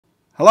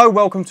Hello,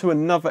 welcome to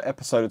another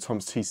episode of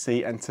Tom's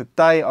TC, and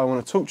today I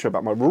want to talk to you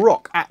about my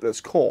RUROC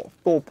Atlas Core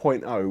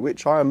 4.0,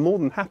 which I am more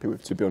than happy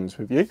with, to be honest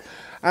with you.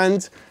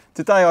 And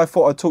today I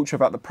thought I'd talk to you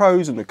about the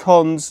pros and the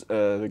cons,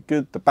 the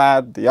good, the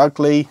bad, the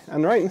ugly,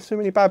 and there ain't too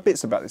many bad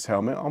bits about this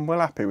helmet. I'm well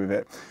happy with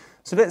it.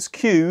 So let's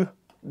cue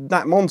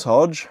that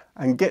montage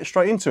and get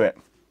straight into it.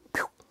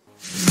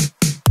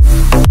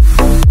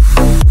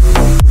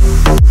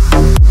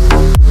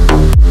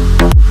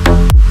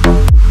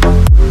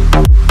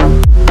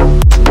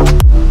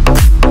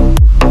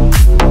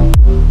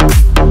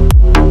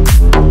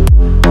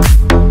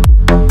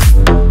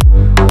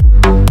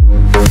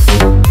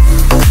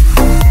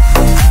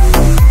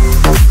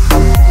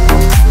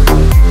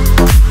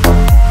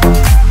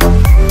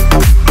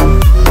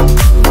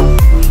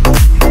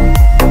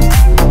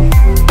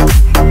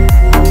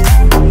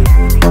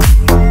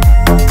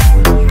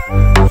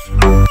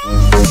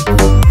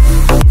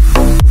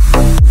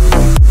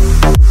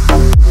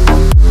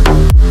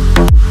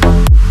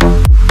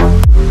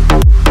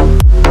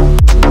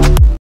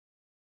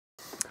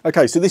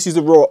 Okay, so this is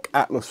the RUROC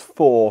Atlas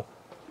 4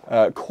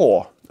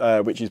 Core,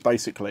 which is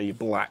basically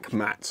black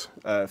matte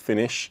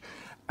finish,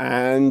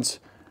 and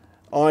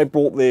I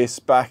bought this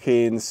back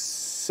in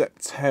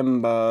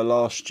September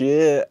last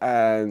year,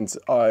 and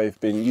I've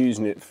been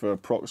using it for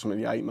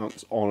approximately 8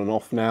 months on and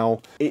off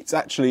now. It's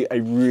actually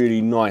a really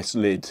nice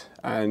lid,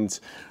 and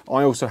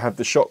I also have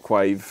the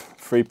Shockwave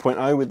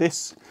 3.0 with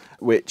this,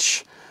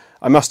 which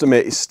I must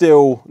admit is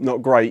still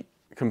not great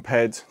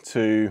compared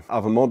to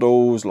other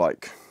models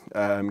like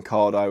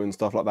Cardo and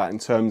stuff like that in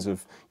terms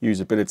of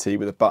usability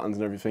with the buttons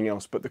and everything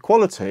else, but the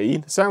quality,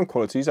 the sound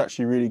quality is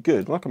actually really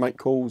good. I can make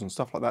calls and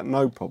stuff like that,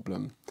 no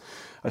problem.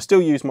 I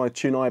still use my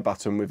Tune I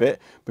button with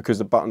it because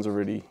the buttons are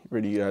really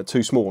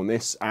too small on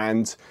this,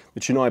 and the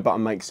Tune I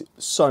button makes it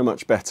so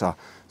much better,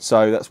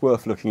 so that's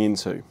worth looking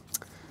into.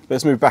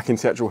 Let's move back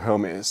into the actual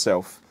helmet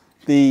itself.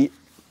 The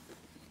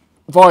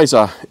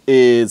visor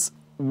is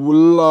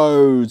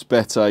loads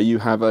better. You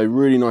have a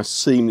really nice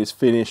seamless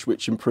finish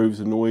which improves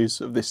the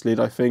noise of this lid,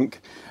 I think.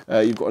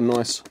 You've got a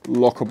nice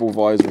lockable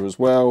visor as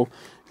well.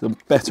 A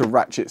better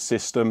ratchet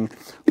system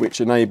which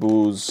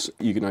enables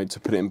you know to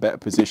put it in better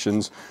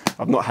positions.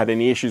 I've not had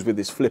any issues with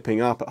this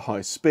flipping up at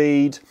high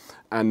speed,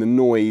 and the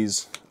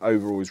noise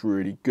overall is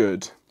really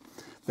good.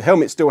 The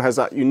helmet still has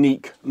that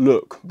unique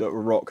look that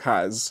RUROC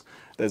has.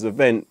 There's a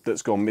vent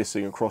that's gone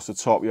missing across the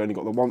top. You only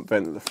got the one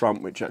vent at the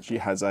front, which actually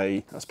has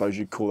a, I suppose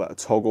you'd call that a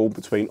toggle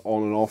between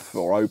on and off,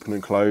 or open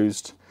and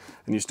closed.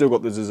 And you've still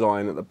got the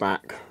design at the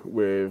back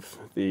with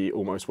the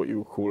almost what you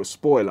would call a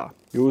spoiler.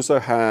 You also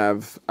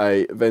have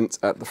a vent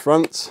at the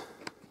front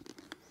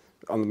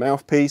on the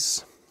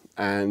mouthpiece,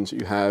 and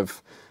you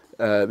have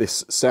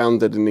this sound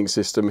deadening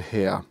system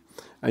here.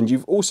 And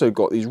you've also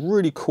got these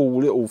really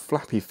cool little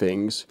flappy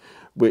things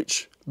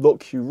which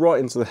lock you right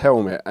into the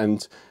helmet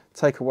and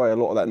take away a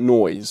lot of that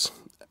noise.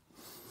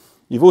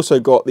 You've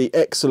also got the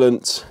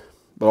excellent,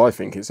 well, I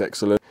think it's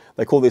excellent,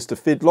 they call this the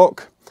FID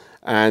lock,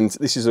 and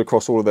this is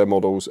across all of their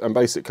models, and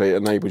basically it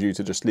enables you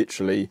to just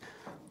literally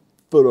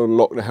full on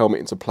lock the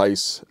helmet into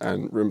place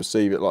and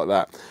receive it like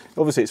that.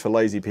 Obviously it's for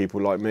lazy people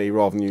like me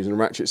rather than using a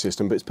ratchet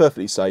system, but it's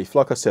perfectly safe.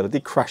 Like I said, I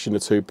did crash in the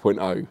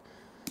 2.0,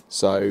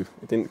 so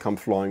it didn't come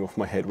flying off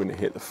my head when it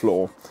hit the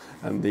floor,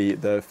 and the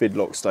FID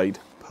lock stayed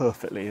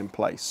perfectly in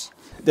place.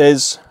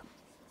 There's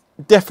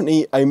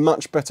definitely a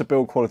much better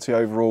build quality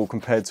overall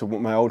compared to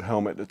my old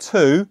helmet, the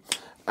 2,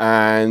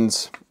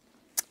 and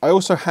I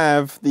also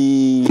have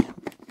the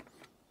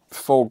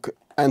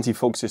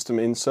anti-fog system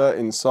insert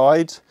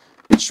inside,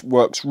 which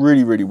works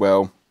really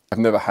well. I've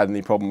never had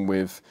any problem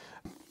with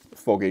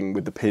fogging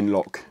with the pin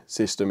lock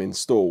system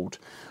installed.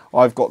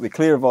 I've got the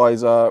clear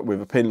visor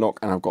with a pin lock,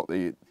 and I've got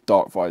the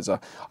dark visor.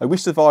 I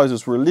wish the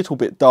visors were a little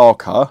bit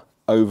darker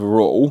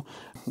overall,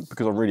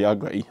 because I'm really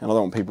ugly and I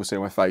don't want people seeing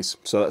my face,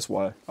 so that's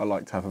why I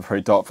like to have a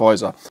very dark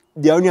visor.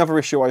 The only other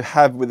issue I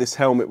have with this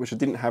helmet, which I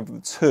didn't have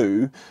with the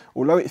 2,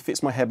 although it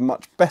fits my head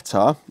much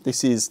better,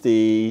 this is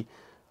the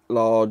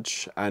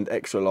large and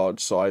extra large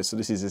size, so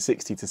this is a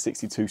 60 to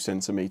 62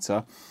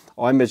 centimetre.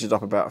 I measured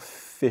up about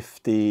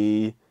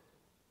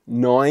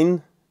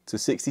 59 to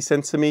 60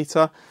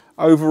 centimetre.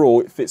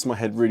 Overall it fits my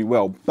head really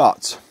well,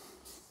 but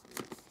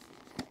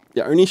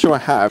the only issue I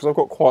have is I've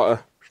got quite a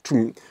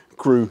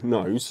screw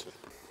nose,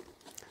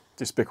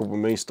 Despicable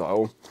Me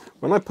style.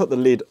 When I put the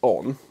lid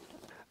on,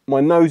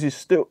 my nose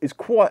is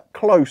quite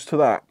close to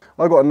that.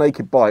 I got a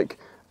naked bike,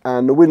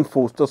 and the wind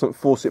force doesn't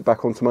force it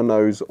back onto my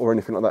nose or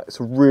anything like that. It's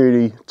a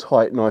really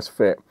tight, nice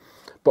fit.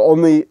 But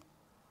on the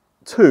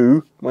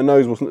 2, my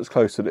nose wasn't as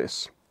close to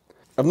this.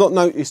 I've not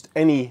noticed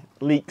any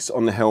leaks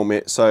on the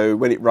helmet, so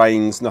when it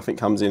rains, nothing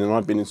comes in, and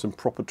I've been in some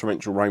proper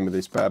torrential rain with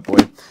this bad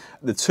boy.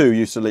 The 2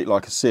 used to leak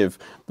like a sieve,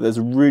 but there's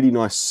a really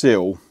nice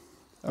seal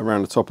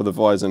around the top of the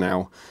visor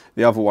now.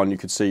 The other one, you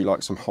could see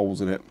like some holes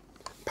in it.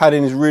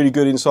 Padding is really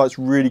good inside, it's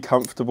really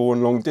comfortable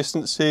in long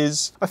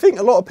distances. I think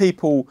a lot of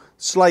people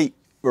slate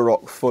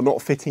RUROC for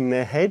not fitting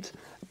their head,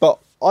 but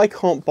I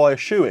can't buy a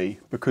shoey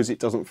because it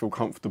doesn't feel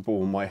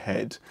comfortable on my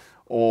head,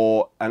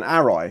 or an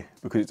Arai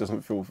because it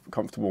doesn't feel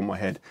comfortable on my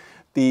head.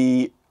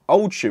 The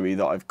old Shoei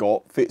that I've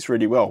got fits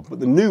really well, but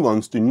the new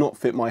ones do not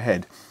fit my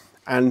head.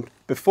 And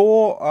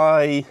before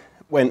I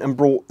went and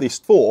brought this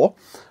 4,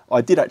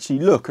 I did actually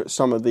look at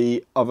some of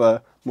the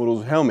other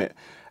models of helmet,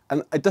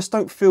 and I just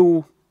don't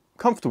feel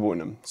comfortable in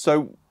them.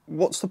 So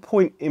what's the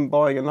point in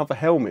buying another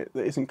helmet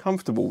that isn't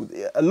comfortable?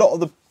 A lot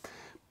of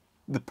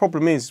the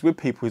problem is with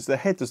people is their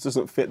head just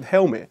doesn't fit the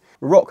helmet.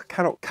 RUROC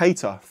cannot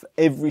cater for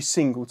every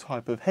single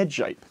type of head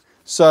shape.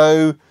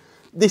 So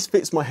this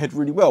fits my head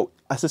really well.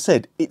 As I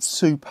said, it's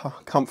super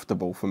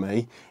comfortable for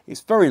me.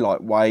 It's very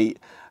lightweight,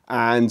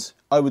 and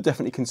I would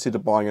definitely consider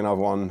buying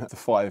another one if the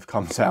 5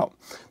 comes out.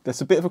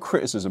 There's a bit of a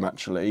criticism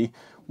actually.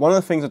 One of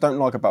the things I don't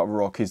like about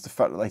RUROC is the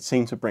fact that they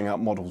seem to bring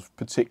out models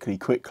particularly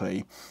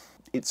quickly.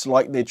 It's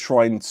like they're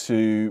trying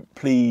to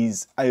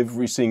please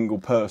every single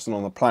person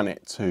on the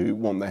planet to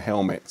want their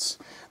helmets.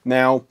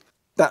 Now,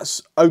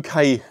 that's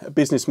okay, a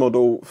business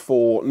model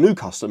for new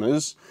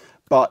customers,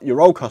 but your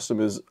old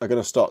customers are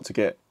going to start to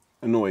get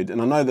annoyed.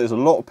 And I know there's a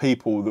lot of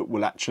people that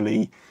will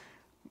actually,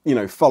 you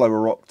know, follow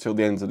RUROC till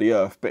the ends of the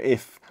earth. But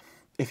if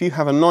you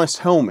have a nice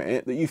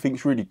helmet that you think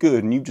is really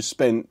good and you've just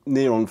spent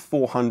near on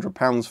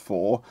 £400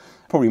 for,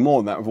 probably more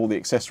than that with all the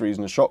accessories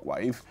and the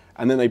shockwave,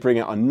 and then they bring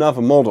out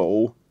another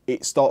model,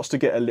 it starts to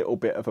get a little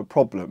bit of a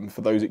problem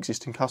for those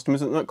existing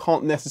customers that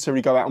can't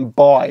necessarily go out and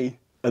buy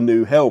a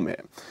new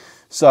helmet.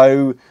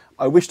 So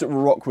I wish that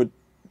RUROC would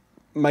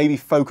maybe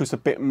focus a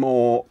bit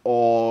more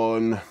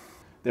on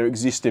their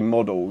existing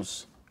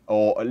models,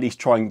 or at least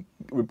try and,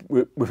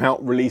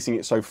 without releasing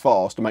it so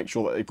fast, to make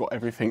sure that they've got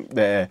everything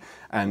there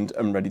and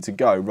ready to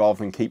go, rather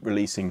than keep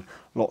releasing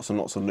lots and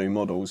lots of new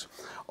models.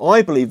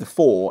 I believe the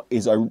 4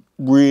 is a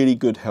really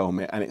good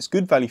helmet, and it's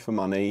good value for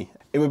money.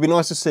 It would be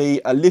nice to see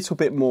a little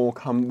bit more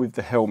come with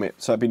the helmet,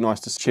 so it'd be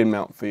nice to chin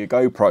mount for your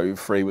GoPro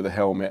free with a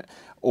helmet,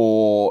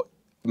 or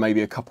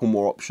maybe a couple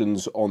more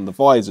options on the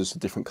visors for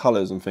different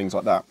colours and things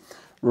like that.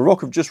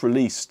 RUROC have just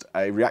released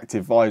a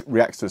reactive visor,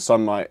 reacts to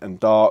sunlight and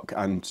dark,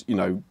 and, you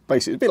know,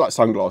 basically it's a bit like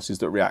sunglasses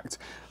that react.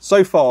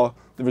 So far,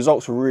 the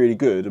results are really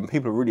good and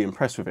people are really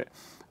impressed with it,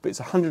 but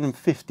it's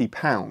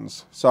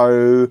 £150.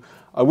 So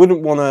I wouldn't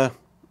want to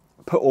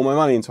put all my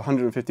money into a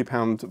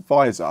 £150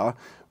 visor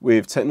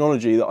with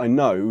technology that I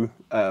know,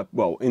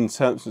 well, in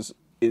terms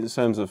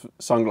of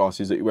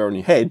sunglasses that you wear on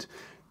your head,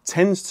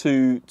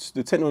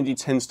 the technology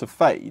tends to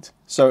fade.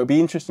 So it'd be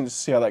interesting to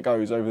see how that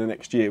goes over the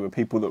next year with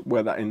people that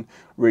wear that in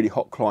really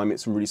hot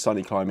climates and really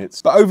sunny climates.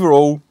 But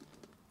overall,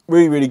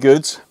 really, really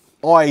good.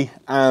 I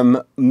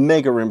am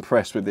mega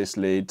impressed with this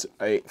lid.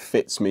 It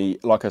fits me,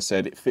 like I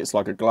said, it fits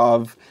like a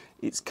glove.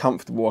 It's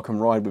comfortable, I can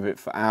ride with it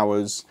for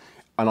hours,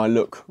 and I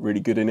look really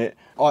good in it.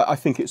 I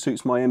think it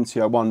suits my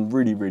MT-01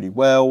 really, really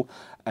well,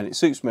 and it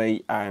suits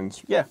me,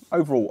 and yeah,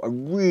 overall, a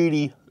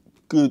really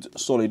good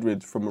solid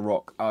lid from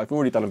RUROC. I've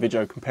already done a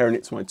video comparing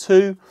it to my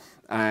 2,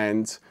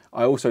 and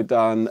I also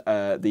done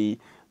the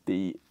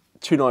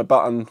 2-9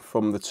 button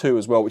from the 2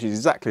 as well, which is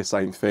exactly the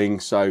same thing.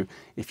 So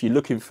if you're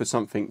looking for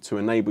something to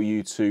enable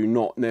you to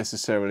not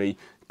necessarily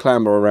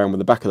clamber around with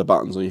the back of the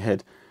buttons on your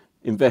head,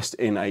 invest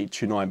in a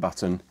 2-9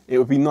 button. It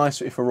would be nice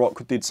if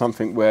RUROC did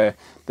something where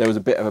there was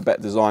a bit of a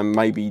better design,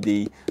 maybe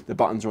the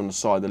buttons are on the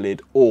side of the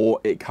lid, or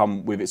it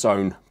come with its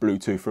own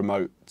Bluetooth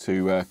remote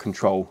to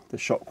control the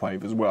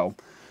shockwave as well.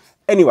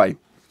 Anyway,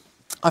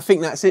 I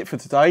think that's it for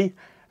today.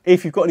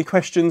 If you've got any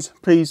questions,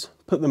 please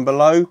put them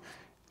below.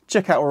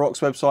 Check out RUROC's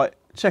website,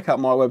 check out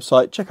my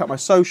website, check out my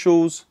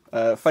socials,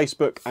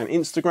 Facebook and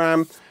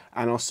Instagram,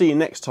 and I'll see you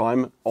next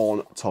time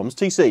on Tom's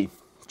TC.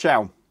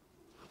 Ciao.